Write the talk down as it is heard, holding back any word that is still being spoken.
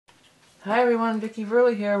Hi everyone,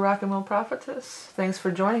 Vickie here, Rock and Roll Prophetess. Thanks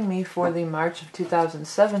for joining me for the March of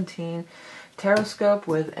 2017 Taroscope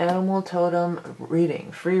with Animal Totem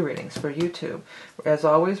reading, free readings for YouTube. As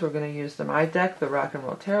always, we're going to use my deck, the Rock and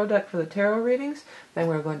Roll Tarot deck, for the tarot readings. Then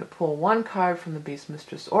we're going to pull one card from the Beast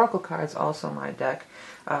Mistress Oracle cards, also my deck,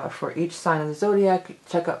 for each sign of the zodiac.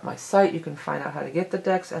 Check out my site. You can find out how to get the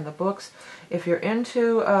decks and the books. If you're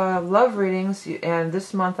into love readings, and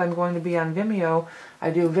this month I'm going to be on Vimeo.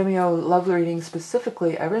 I do Vimeo love readings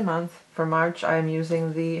specifically every month. For March, I'm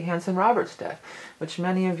using the Hanson Roberts deck, which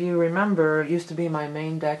many of you remember used to be my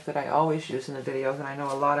main deck that I always use in the videos, and I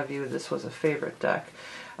know a lot of you, this was a favorite deck.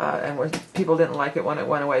 And people didn't like it when it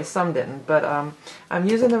went away, some didn't. But I'm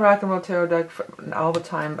using the Rock and Roll Tarot deck all the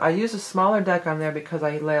time. I use a smaller deck on there because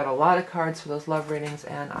I lay out a lot of cards for those love readings,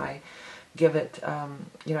 and I give it, I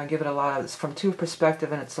give it a lot of, it's from two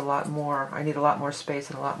perspective, and it's a lot more, I need a lot more space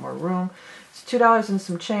and a lot more room. It's $2 and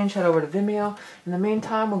some change. Head over to Vimeo. In the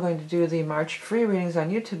meantime, we're going to do the March free readings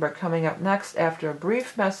on YouTube are coming up next after a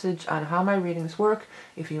brief message on how my readings work.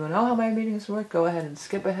 If you know how my readings work, go ahead and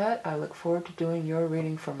skip ahead. I look forward to doing your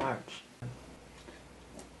reading for March.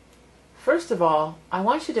 First of all, I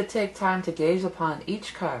want you to take time to gaze upon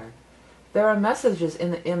each card. There are messages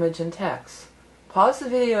in the image and text. Pause the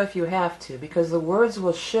video if you have to, because the words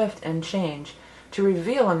will shift and change to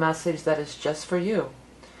reveal a message that is just for you.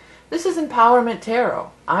 This is Empowerment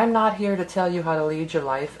Tarot. I'm not here to tell you how to lead your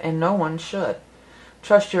life, and no one should.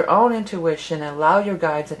 Trust your own intuition and allow your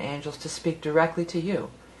guides and angels to speak directly to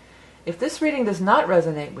you. If this reading does not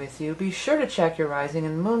resonate with you, be sure to check your rising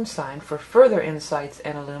and moon sign for further insights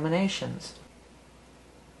and illuminations.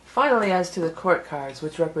 Finally, as to the court cards,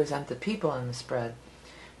 which represent the people in the spread.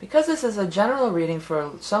 Because this is a general reading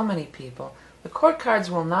for so many people, the court cards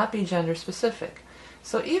will not be gender specific.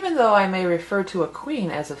 So even though I may refer to a queen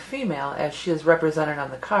as a female, as she is represented on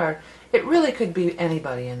the card, it really could be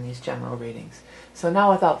anybody in these general readings. So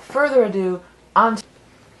now without further ado, on to...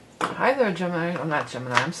 Hi there, Gemini. Oh, not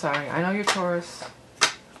Gemini, I'm sorry. I know you're Taurus.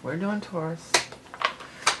 We're doing Taurus.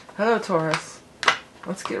 Hello, Taurus.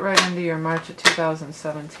 Let's get right into your March of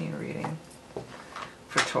 2017 reading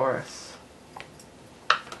for Taurus.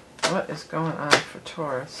 What is going on for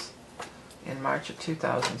Taurus in March of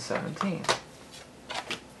 2017?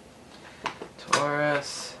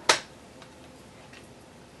 Taurus.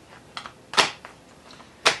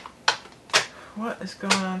 What is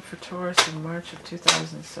going on for Taurus in March of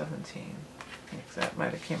 2017? I think that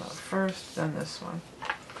might have came out first, then this one.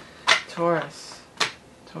 Taurus.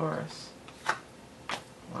 Taurus.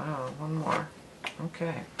 Wow, one more.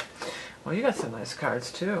 Okay. Well, you got some nice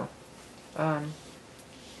cards too.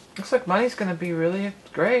 Looks like money's going to be really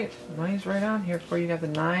great. Money's right on here for you. You have the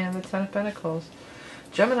 9 and the 10 of Pentacles.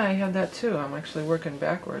 Gemini had that too. I'm actually working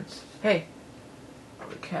backwards. Hey! Oh,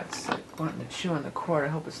 the cat's wanting to chew on the cord. I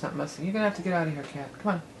hope it's not messing. You're going to have to get out of here, cat.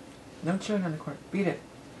 Come on. No chewing on the cord. Beat it.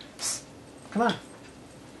 Psst. Come on.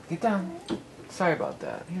 Get down. Sorry about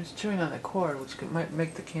that. He was chewing on the cord, which might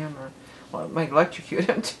make the camera... Well, it might electrocute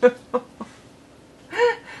him too. But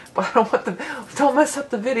I don't want don't mess up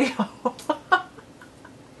the video.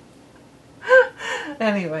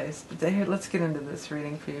 Anyways, let's get into this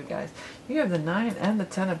reading for you guys. You have the 9 and the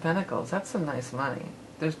 10 of Pentacles. That's some nice money.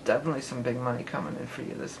 There's definitely some big money coming in for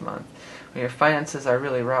you this month. Your finances are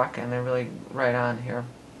really rocking. They're really right on here.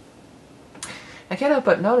 I can't help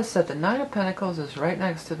but notice that the 9 of Pentacles is right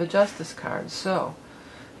next to the Justice card. So,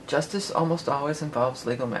 justice almost always involves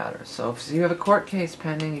legal matters. So if you have a court case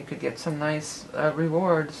pending, you could get some nice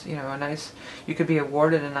rewards. You could be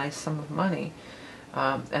awarded a nice sum of money.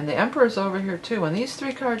 And the Emperor's over here too. When these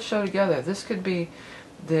 3 cards show together, this could be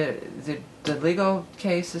the legal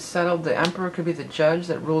case is settled. The Emperor could be the judge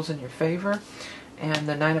that rules in your favor, and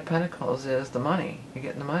the 9 of Pentacles is the money. You're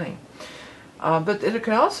getting the money. But it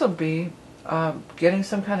could also be getting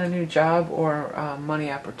some kind of new job or money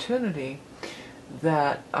opportunity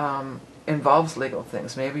that involves legal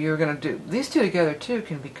things. Maybe you're going to do... These two together, too,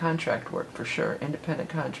 can be contract work for sure. Independent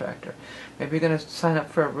contractor. Maybe you're going to sign up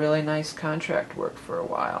for a really nice contract work for a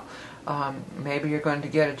while. Maybe you're going to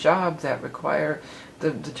get a job that require...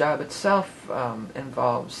 The job itself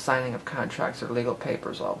involves signing of contracts or legal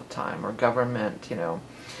papers all the time, or government,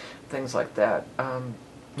 things like that.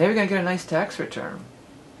 Maybe you're going to get a nice tax return.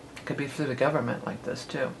 It could be through the government like this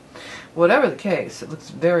too. Whatever the case, it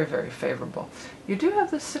looks very, very favorable. You do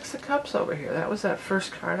have the 6 of Cups over here. That was that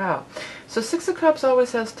first card out. So 6 of Cups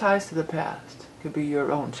always has ties to the past. It could be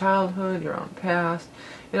your own childhood, your own past.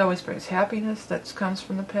 It always brings happiness that comes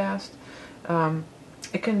from the past.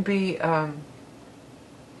 It can be,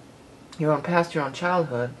 your own past, your own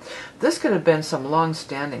childhood. This could have been some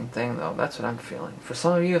long-standing thing, though. That's what I'm feeling. For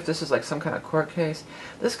some of you, if this is like some kind of court case,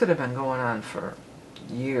 this could have been going on for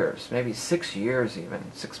years, maybe 6 years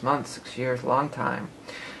even, 6 months, 6 years, long time.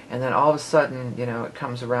 And then all of a sudden, you know, it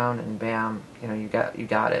comes around and bam, you know, you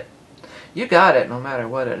got it. You got it, no matter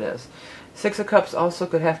what it is. Six of Cups also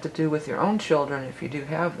could have to do with your own children if you do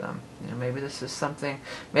have them. You know, maybe this is something,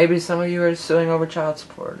 maybe some of you are suing over child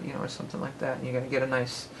support, you know, or something like that, and you're going to get a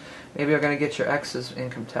nice, maybe you're going to get your ex's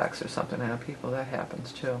income tax or something. I know people, that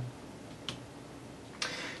happens too.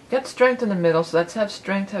 Get strength in the middle, so let's have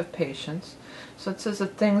strength, have patience. So it says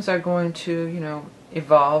that things are going to, you know,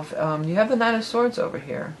 evolve. You have the Nine of Swords over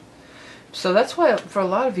here. So that's why, for a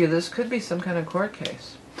lot of you, this could be some kind of court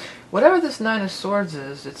case. Whatever this Nine of Swords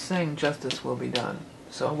is, it's saying justice will be done.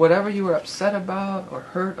 So whatever you were upset about or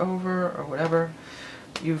hurt over or whatever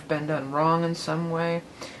you've been done wrong in some way,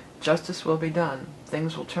 justice will be done.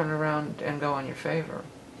 Things will turn around and go in your favor.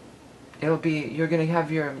 It'll be, you're going to have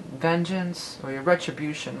your vengeance, or your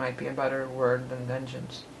retribution might be a better word than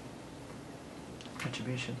vengeance.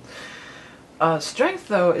 Retribution. Strength,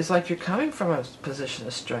 though, is like you're coming from a position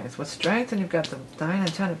of strength. With strength, and you've got the 9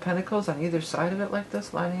 and 10 of Pentacles on either side of it like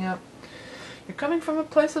this, lining up. You're coming from a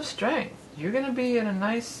place of strength. You're going to be in a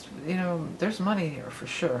nice, you know, there's money here for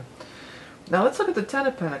sure. Now let's look at the 10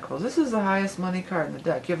 of Pentacles. This is the highest money card in the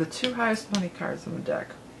deck. You have the 2 highest money cards in the deck.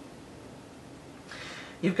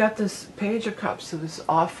 You've got this Page of Cups, so this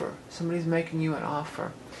offer. Somebody's making you an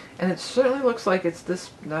offer. And it certainly looks like it's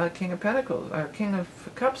this, not a King of Pentacles, or King of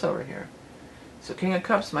Cups over here. So King of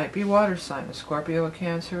Cups might be water sign, a Scorpio, a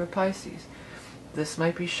Cancer, a Pisces. This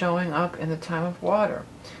might be showing up in the time of water.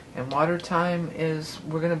 And water time is,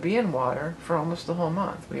 we're going to be in water for almost the whole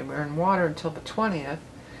month. We're in water until the 20th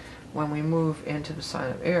when we move into the sign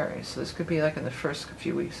of Aries. So this could be like in the first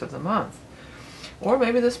few weeks of the month. Or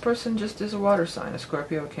maybe this person just is a water sign, a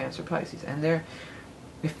Scorpio, a Cancer, Pisces. And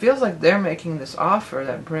it feels like they're making this offer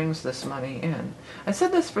that brings this money in. I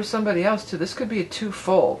said this for somebody else too. This could be a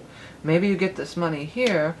twofold. Maybe you get this money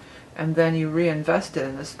here, and then you reinvest it,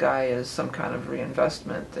 and this guy is some kind of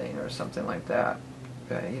reinvestment thing or something like that.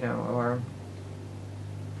 You know, or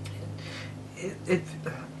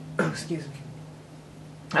excuse me.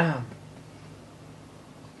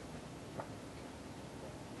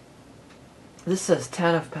 This says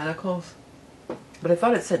 10 of Pentacles, but I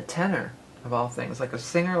thought it said tenor, of all things, like a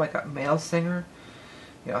singer, like a male singer,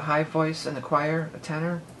 you know, a high voice in the choir, a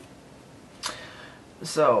tenor.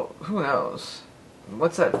 So, who knows?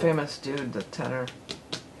 What's that famous dude, the tenor?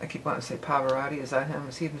 I keep wanting to say Pavarotti. Is that him?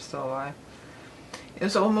 Is he even still alive?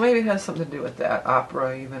 So maybe it has something to do with that.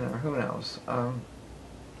 Opera even, or who knows.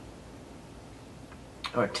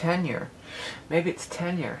 Or tenure. Maybe it's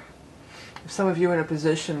tenure. If some of you are in a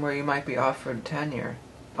position where you might be offered tenure,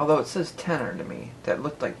 although it says tenor to me, that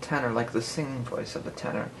looked like tenor, like the singing voice of a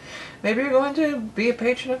tenor. Maybe you're going to be a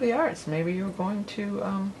patron of the arts. Maybe you're going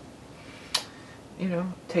to... you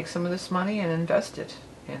know, take some of this money and invest it.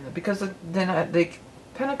 And because then the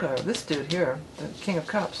Pentacle, this dude here, the King of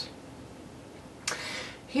Cups,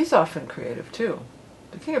 he's often creative too.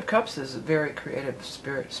 The King of Cups is a very creative,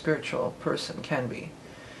 spiritual person, can be.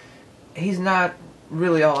 He's not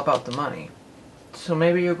really all about the money. So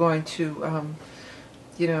maybe you're going to,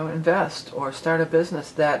 you know, invest or start a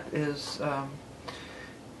business that is...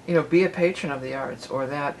 you know, be a patron of the arts, or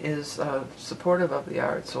that is supportive of the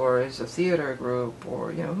arts, or is a theater group,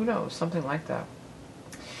 or, you know, who knows, something like that.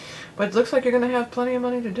 But it looks like you're going to have plenty of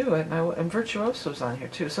money to do it, and Virtuoso's on here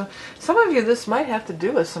too. So some of you, this might have to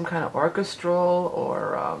do with some kind of orchestral,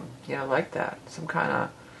 or, you know, like that, some kind of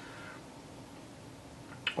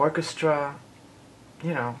orchestra,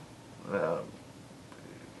 you know, the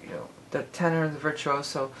tenor, the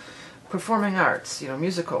virtuoso, performing arts, you know,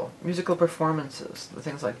 musical performances,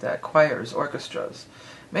 things like that, choirs, orchestras.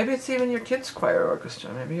 Maybe it's even your kids' choir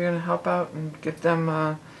orchestra. Maybe you're going to help out and get them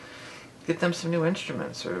some new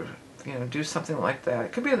instruments, or, you know, do something like that.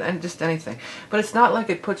 It could be just anything, but it's not like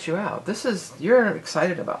it puts you out. You're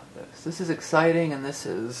excited about this. This is exciting, and this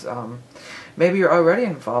is maybe you're already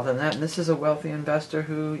involved in that, and this is a wealthy investor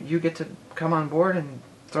who you get to come on board and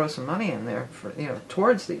throw some money in there for, you know,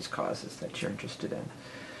 towards these causes that you're interested in.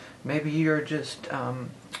 Maybe you're just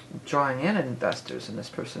drawing in investors, and this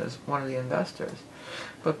person is one of the investors.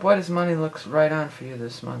 But boy, this money looks right on for you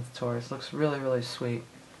this month, Taurus. Looks really, really sweet.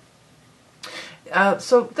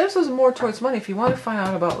 So this is more towards money. If you want to find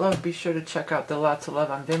out about love, be sure to check out the Lots of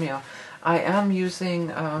Love on Vimeo. I am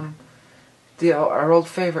using our old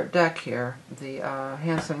favorite deck here, the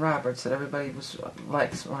Hanson Roberts that everybody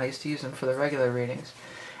likes when I used to use them for the regular readings.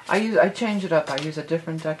 I change it up. I use a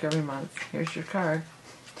different deck every month. Here's your card.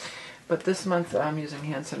 But this month I'm using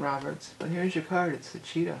Hanson Roberts. But here's your card. It's the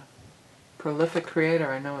cheetah. Prolific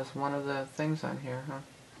creator, I know, is one of the things on here, huh?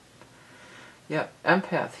 Yep.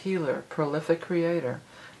 Empath, healer, prolific creator.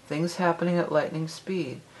 Things happening at lightning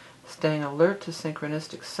speed. Staying alert to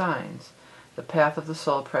synchronistic signs. The path of the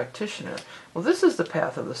soul practitioner. Well, this is the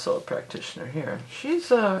path of the soul practitioner here.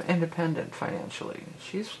 She's independent financially.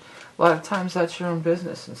 A lot of times that's your own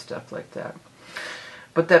business and stuff like that.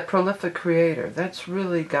 But that prolific creator, that's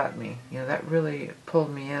really got me. You know, that really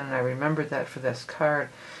pulled me in, and I remembered that for this card.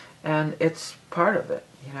 And it's part of it,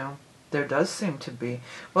 you know. There does seem to be.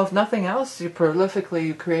 Well, if nothing else, you're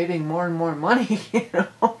prolifically creating more and more money, you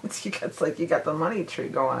know. It's like you got the money tree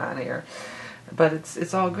going on here. But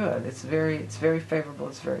it's all good. It's very favorable.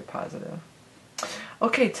 It's very positive.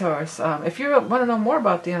 Okay, Taurus. If you want to know more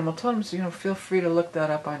about the animal totems, you know, feel free to look that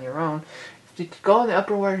up on your own. If you go in the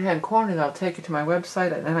upper right-hand corner, that'll take you to my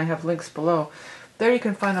website, and then I have links below. There you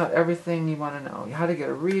can find out everything you want to know. How to get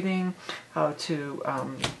a reading, how to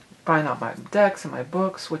find out my decks and my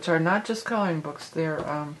books, which are not just coloring books. They're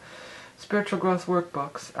spiritual growth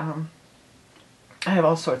workbooks. I have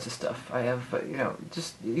all sorts of stuff. I have, you know,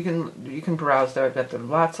 just you can browse there. I've got the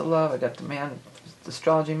Lots of Love. I got the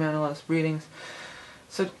Astrology Manualist readings.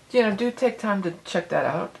 So, you know, do take time to check that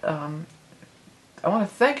out. I want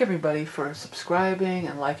to thank everybody for subscribing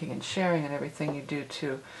and liking and sharing and everything you do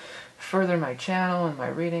to further my channel and my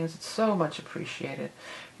readings. It's so much appreciated.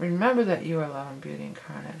 Remember that you are love and beauty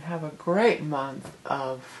incarnate. Have a great month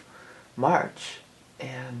of March,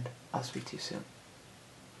 and I'll speak to you soon.